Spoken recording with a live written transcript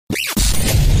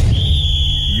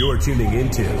You're tuning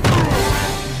into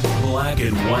Black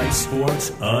and White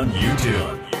Sports on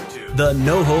YouTube. The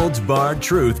no-holds-barred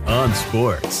truth on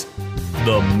sports.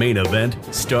 The main event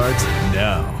starts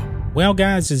now. Well,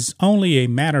 guys, it's only a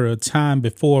matter of time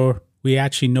before we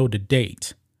actually know the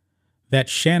date that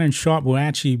Shannon Sharpe will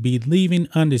actually be leaving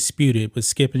Undisputed with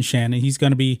Skip and Shannon. He's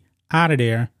going to be out of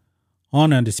there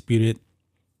on Undisputed.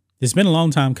 It's been a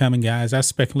long time coming, guys. I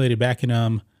speculated back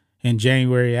in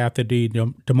January after the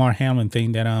DeMar Hamlin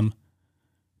thing that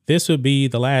this would be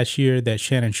the last year that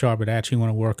Shannon Sharpe would actually want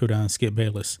to work with Skip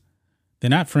Bayless. They're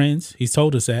not friends. He's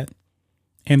told us that.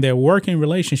 And their working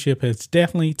relationship has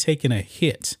definitely taken a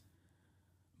hit.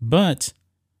 But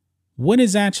what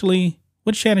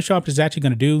Shannon Sharpe is actually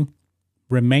going to do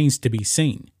remains to be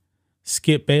seen.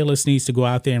 Skip Bayless needs to go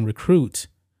out there and recruit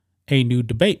a new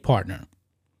debate partner.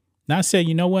 Now I said,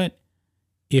 you know what?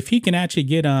 If he can actually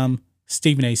get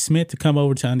Stephen A. Smith to come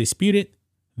over to Undisputed,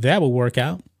 that will work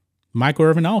out. Michael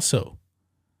Irvin also.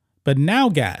 But now,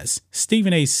 guys,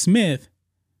 Stephen A. Smith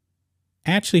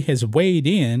actually has weighed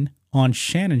in on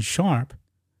Shannon Sharpe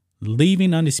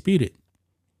leaving Undisputed.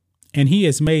 And he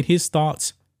has made his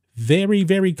thoughts very,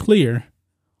 very clear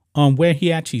on where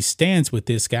he actually stands with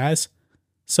this, guys.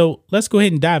 So let's go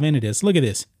ahead and dive into this. Look at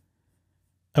this.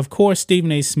 Of course,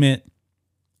 Stephen A. Smith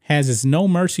has his No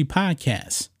Mercy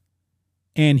podcast,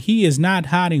 and he is not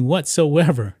hiding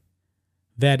whatsoever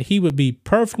that he would be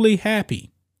perfectly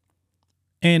happy.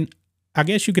 And I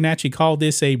guess you can actually call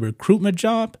this a recruitment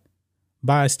job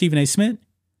by Stephen A. Smith.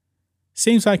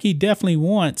 Seems like he definitely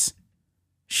wants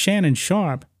Shannon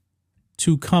Sharpe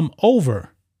to come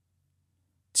over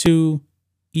to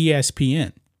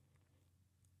ESPN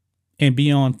and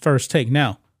be on First Take.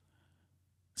 Now,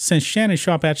 since Shannon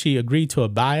Sharpe actually agreed to a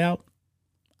buyout,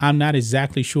 I'm not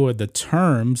exactly sure the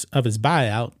terms of his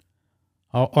buyout.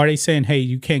 Are they saying, hey,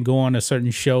 you can't go on a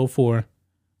certain show for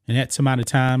an X amount of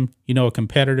time, a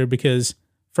competitor? Because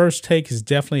First Take is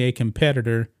definitely a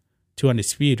competitor to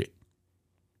Undisputed.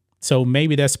 So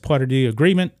maybe that's part of the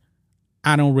agreement.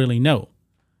 I don't really know.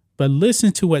 But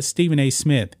listen to what Stephen A.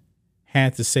 Smith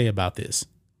had to say about this.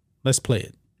 Let's play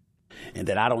it. And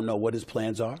that I don't know what his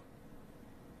plans are.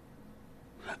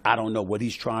 I don't know what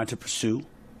he's trying to pursue.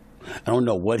 I don't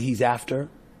know what he's after.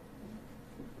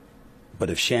 But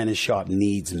if Shannon Sharpe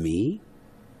needs me,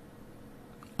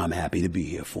 I'm happy to be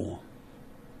here for him.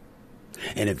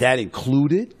 And if that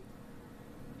included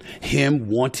him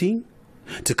wanting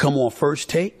to come on First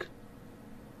Take,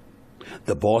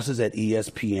 the bosses at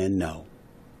ESPN know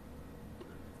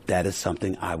that is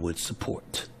something I would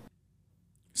support.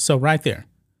 So right there,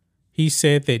 he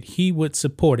said that he would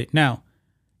support it. Now,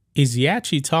 is he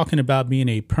actually talking about being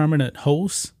a permanent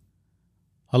host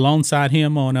alongside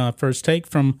him on First Take?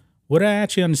 From what I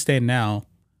actually understand now,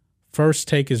 First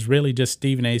Take is really just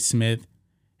Stephen A. Smith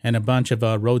and a bunch of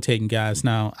rotating guys.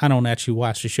 Now, I don't actually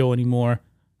watch the show anymore.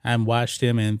 I haven't watched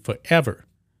him in forever.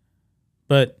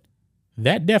 But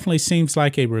that definitely seems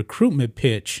like a recruitment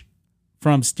pitch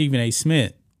from Stephen A.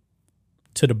 Smith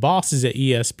to the bosses at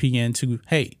ESPN to,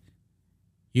 hey,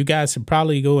 you guys should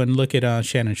probably go and look at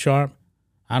Shannon Sharpe.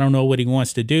 I don't know what he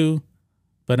wants to do,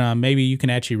 but maybe you can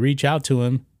actually reach out to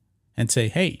him and say,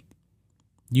 hey,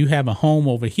 you have a home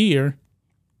over here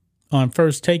on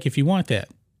First Take if you want that.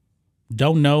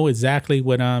 Don't know exactly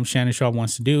what Shannon Sharpe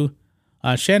wants to do.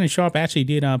 Shannon Sharpe actually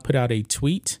did put out a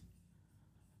tweet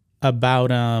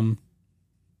about,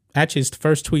 actually it's the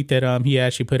first tweet that he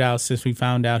actually put out since we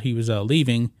found out he was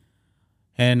leaving.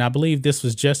 And I believe this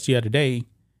was just the other day.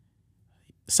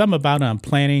 Something about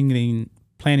planting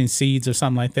seeds or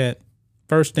something like that.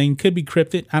 First thing, could be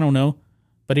cryptid, I don't know.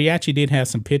 But he actually did have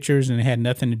some pictures and it had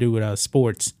nothing to do with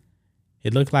sports.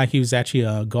 It looked like he was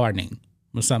actually gardening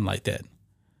or something like that.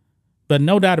 But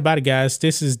no doubt about it, guys,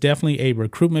 this is definitely a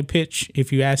recruitment pitch,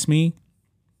 if you ask me,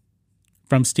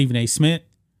 from Stephen A. Smith.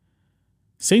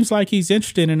 Seems like he's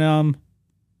interested in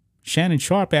Shannon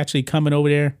Sharpe actually coming over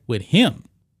there with him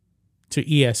to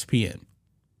ESPN.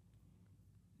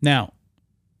 Now,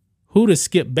 who does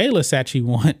Skip Bayless actually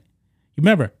want? You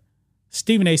remember,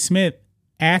 Stephen A. Smith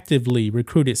actively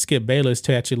recruited Skip Bayless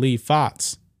to actually leave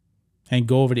Fox and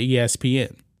go over to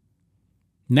ESPN.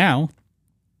 Now,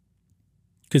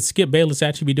 could Skip Bayless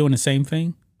actually be doing the same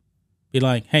thing? Be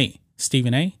like, hey,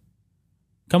 Stephen A.,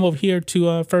 come over here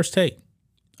to First Take.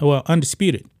 Well,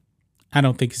 Undisputed. I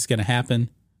don't think it's going to happen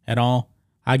at all.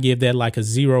 I give that like a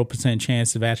 0%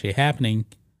 chance of actually happening.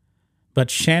 But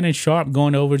Shannon Sharpe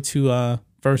going over to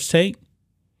First Take,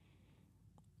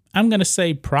 I'm going to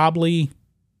say probably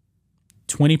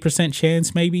 20%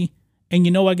 chance maybe. And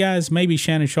you know what, guys? Maybe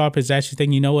Shannon Sharpe is actually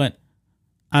thinking, you know what?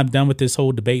 I'm done with this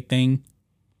whole debate thing.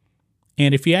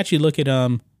 And if you actually look at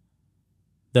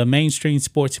the mainstream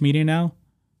sports media now,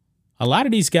 a lot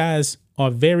of these guys are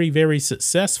very, very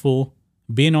successful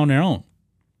being on their own.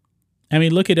 I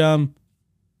mean, look at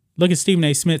Stephen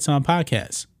A. Smith's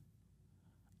podcast.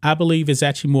 I believe it's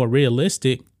actually more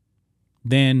realistic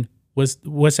than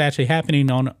what's actually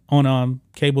happening on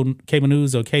cable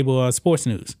news or cable sports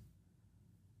news.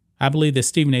 I believe that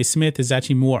Stephen A. Smith is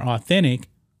actually more authentic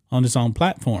on his own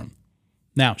platform.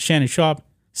 Now, Shannon Sharpe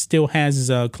still has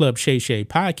his Club Shay Shay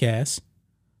podcast.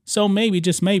 So maybe,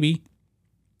 just maybe,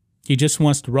 he just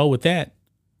wants to roll with that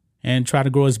and try to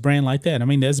grow his brand like that. I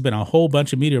mean, there's been a whole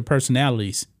bunch of media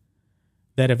personalities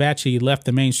that have actually left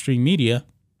the mainstream media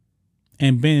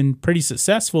and been pretty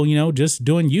successful, just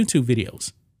doing YouTube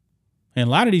videos. And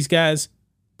a lot of these guys,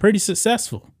 pretty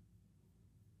successful.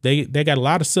 They got a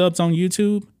lot of subs on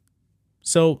YouTube.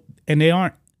 So, and they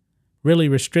aren't really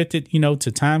restricted,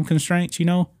 to time constraints,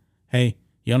 Hey,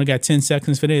 you only got 10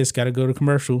 seconds for this, got to go to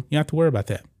commercial. You don't have to worry about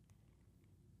that.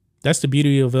 That's the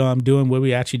beauty of doing what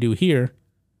we actually do here.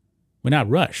 We're not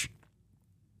rushed.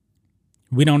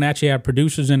 We don't actually have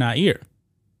producers in our ear.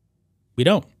 We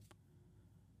don't.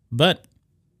 But,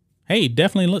 hey,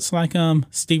 definitely looks like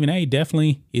Stephen A.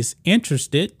 definitely is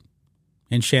interested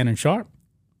in Shannon Sharpe.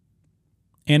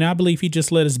 And I believe he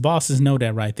just let his bosses know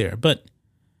that right there. But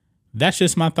that's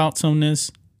just my thoughts on this.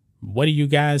 What do you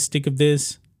guys think of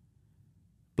this?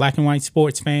 Black and white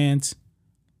sports fans,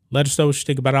 let us know what you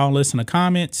think about all this in the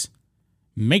comments.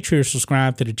 Make sure you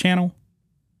subscribe to the channel.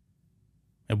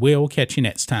 And we'll catch you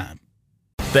next time.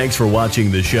 Thanks for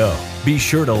watching the show. Be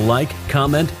sure to like,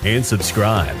 comment, and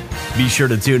subscribe. Be sure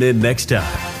to tune in next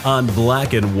time on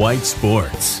Black and White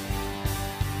Sports.